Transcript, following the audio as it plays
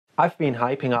I've been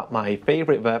hyping up my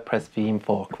favorite WordPress theme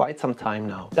for quite some time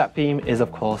now. That theme is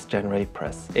of course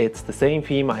GeneratePress. It's the same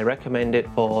theme I recommended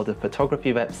for the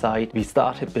photography website we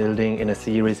started building in a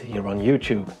series here on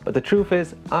YouTube. But the truth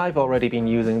is, I've already been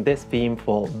using this theme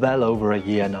for well over a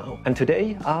year now. And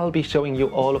today I'll be showing you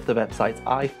all of the websites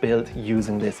I've built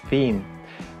using this theme.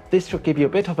 This should give you a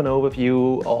bit of an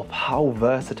overview of how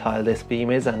versatile this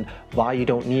theme is and why you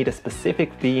don't need a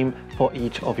specific theme for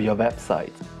each of your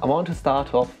websites. I want to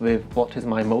start off with what is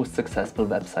my most successful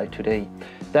website today.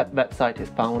 That website is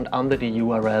found under the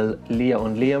URL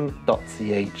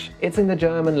leaundliam.ch. It's in the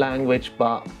German language,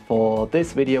 but for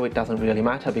this video it doesn't really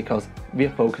matter because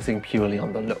we're focusing purely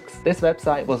on the looks. This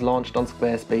website was launched on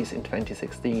Squarespace in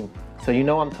 2016. So you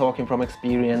know I'm talking from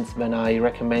experience when I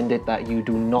recommended that you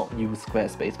do not use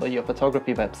Squarespace for your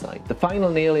photography website. The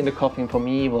final nail in the coffin for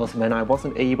me was when I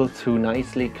wasn't able to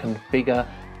nicely configure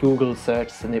Google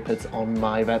search snippets on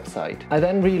my website. I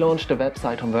then relaunched the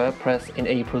website on WordPress in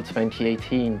April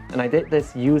 2018, and I did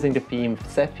this using the theme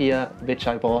Zephyr, which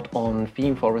I bought on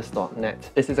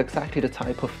themeforest.net. This is exactly the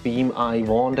type of theme I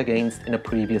warned against in a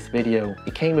previous video.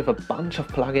 It came with a bunch of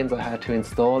plugins I had to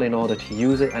install in order to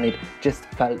use it, and it just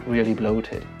felt really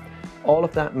bloated. All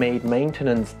of that made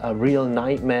maintenance a real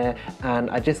nightmare, and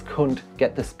I just couldn't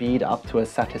get the speed up to a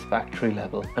satisfactory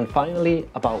level. And finally,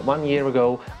 about 1 year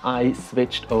ago, I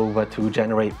switched over to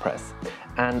GeneratePress,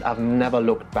 and I've never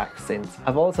looked back since.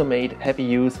 I've also made heavy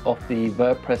use of the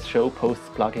WordPress show posts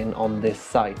plugin on this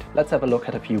site. Let's have a look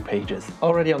at a few pages.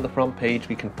 Already on the front page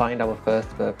we can find our first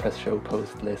WordPress show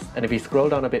post list, and if we scroll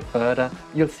down a bit further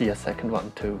you'll see a second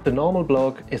one too. The normal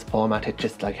blog is formatted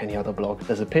just like any other blog.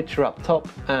 There's a picture up top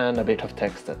and a bit of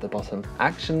text at the bottom.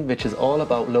 Action, which is all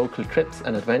about local trips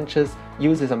and adventures,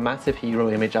 uses a massive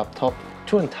hero image up top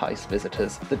to entice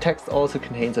visitors. The text also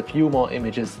contains a few more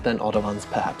images than other ones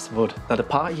perhaps would. Now the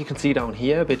part you can see down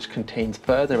here, which contains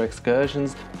further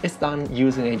excursions, is done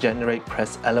using a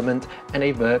GeneratePress element and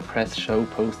a WordPress show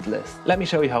post list. Let me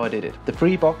show you how I did it. The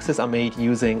 3 boxes are made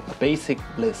using a basic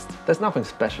list. There's nothing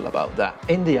special about that.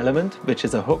 In the element, which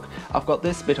is a hook, I've got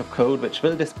this bit of code which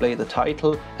will display the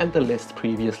title and the list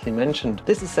previously mentioned.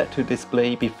 This is set to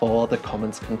display before the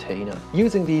comments container.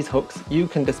 Using these hooks, you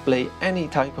can display any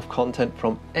type of content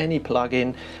from any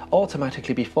plugin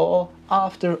automatically before,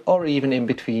 after, or even in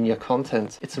between your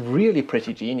content. It's really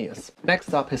pretty genius.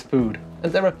 Next up is food,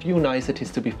 and there are a few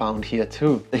niceties to be found here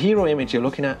too. The hero image you're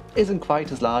looking at isn't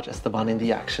quite as large as the one in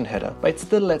the action header, but it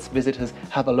still lets visitors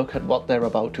have a look at what they're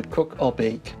about to cook or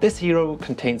bake. This hero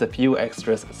contains a few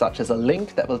extras, such as a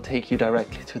link that will take you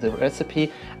directly to the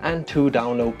recipe and 2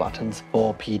 download buttons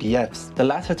for PDFs. The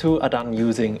latter 2 are done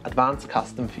using advanced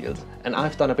custom fields, and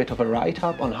I've done a bit of a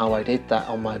write-up on how I did that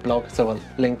on my blog, so I'll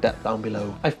link that down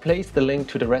below. I've placed the link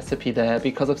to the recipe there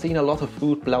because I've seen a lot of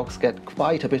food blogs get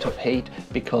quite a bit of hate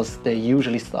because they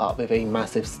usually start with a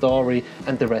massive story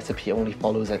and the recipe only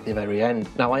follows at the very end.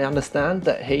 Now I understand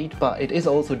that hate, but it is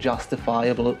also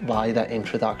justifiable why that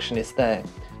introduction is there.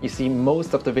 You see,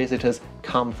 most of the visitors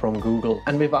come from Google,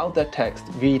 and without that text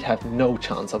we'd have no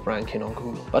chance of ranking on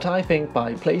Google. But I think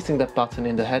by placing that button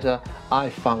in the header,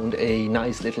 I found a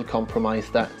nice little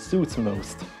compromise that suits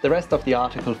most. The rest of the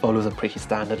article follows a pretty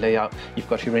standard layout. You've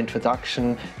got your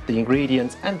introduction, the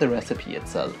ingredients and the recipe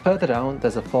itself. Further down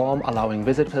there's a form allowing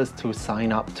visitors to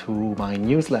sign up to my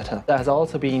newsletter. That has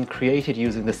also been created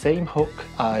using the same hook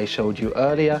I showed you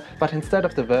earlier, but instead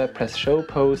of the WordPress show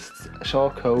posts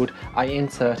shortcode, I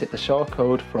inserted the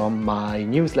shortcode from my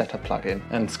newsletter plugin.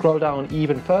 And scroll down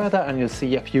even further and you'll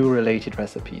see a few related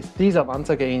recipes. These are once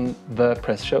again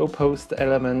WordPress show post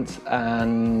elements,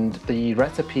 and the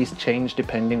recipes change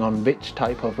depending on which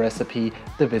type of recipe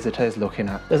the visitor is looking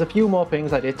at. There's a few more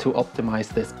things I did to optimize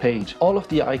this page. All of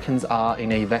the icons are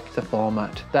in a vector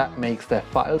format. That makes their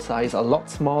file size a lot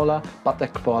smaller, but their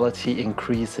quality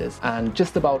increases. And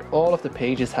just about all of the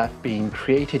pages have been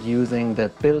created using the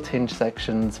built-in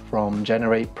sections from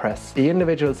GeneratePress. The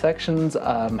individual sections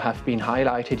have been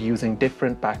highlighted using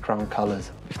different background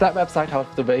colors. With that website out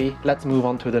of the way, let's move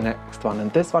on to the next one,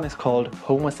 and this one is called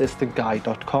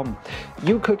homeassistantguide.com.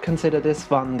 You could consider this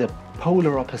one the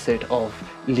polar opposite of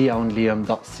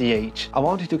leaundliam.ch. I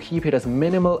wanted to keep it as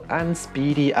minimal and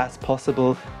speedy as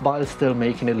possible while still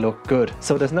making it look good.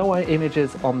 So there's no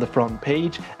images on the front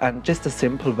page and just a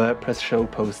simple WordPress show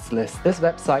posts list. This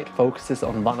website focuses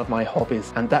on one of my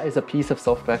hobbies, and that is a piece of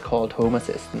software called Home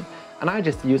Assistant. And I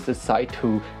just use this site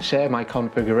to share my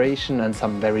configuration and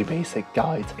some very basic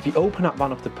guides. If you open up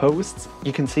one of the posts,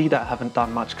 you can see that I haven't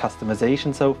done much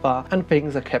customization so far and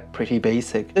things are kept pretty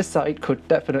basic. This site could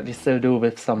definitely still do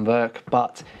with some work,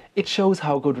 but It shows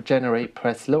how good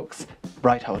GeneratePress looks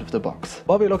right out of the box.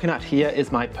 What we're looking at here is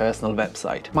my personal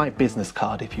website, my business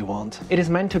card if you want. It is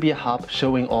meant to be a hub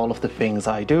showing all of the things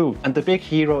I do, and the big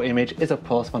hero image is of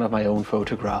course one of my own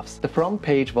photographs. The front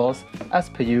page was, as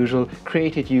per usual,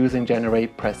 created using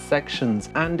GeneratePress sections,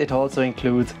 and it also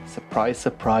includes, surprise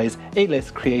surprise, a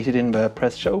list created in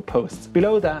WordPress show posts.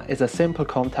 Below that is a simple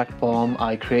contact form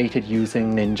I created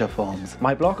using Ninja Forms.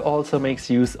 My blog also makes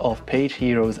use of page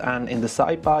heroes, and in the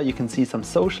sidebar you can see some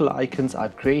social icons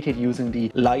I've created using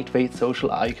the lightweight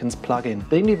social icons plugin.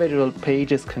 The individual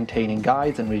pages containing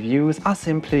guides and reviews are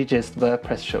simply just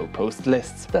WordPress show post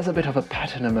lists. There's a bit of a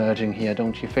pattern emerging here,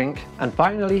 don't you think? And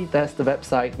finally, there's the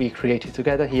website we created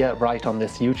together here right on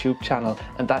this YouTube channel,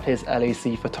 and that is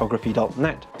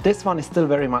lacphotography.net. This one is still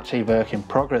very much a work in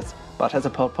progress, but as a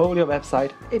portfolio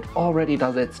website, it already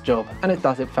does its job, and it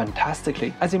does it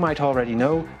fantastically. As you might already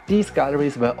know, these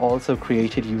galleries were also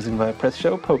created using WordPress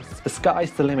show posts. The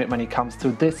sky's the limit when it comes to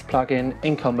this plugin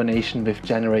in combination with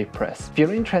GeneratePress. If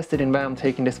you're interested in where I'm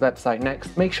taking this website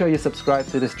next, make sure you subscribe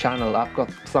to this channel. I've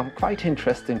got some quite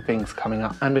interesting things coming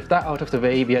up. And with that out of the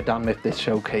way, we are done with this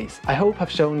showcase. I hope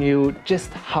I've shown you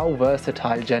just how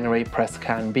versatile GeneratePress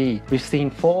can be. We've seen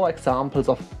 4 examples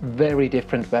of very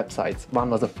different websites. One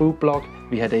was a food blog,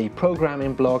 we had a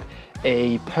programming blog,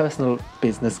 a personal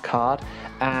business card,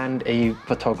 and a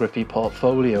photography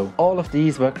portfolio. All of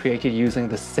these were created using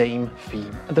the same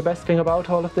theme. And the best thing about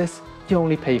all of this, you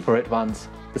only pay for it once.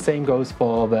 The same goes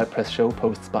for WordPress show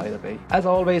posts, by the way. As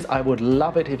always, I would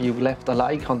love it if you left a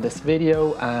like on this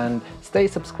video and stay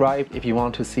subscribed if you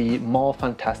want to see more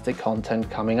fantastic content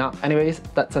coming up. Anyways,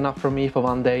 that's enough from me for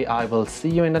one day. I will see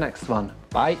you in the next one.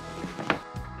 Bye!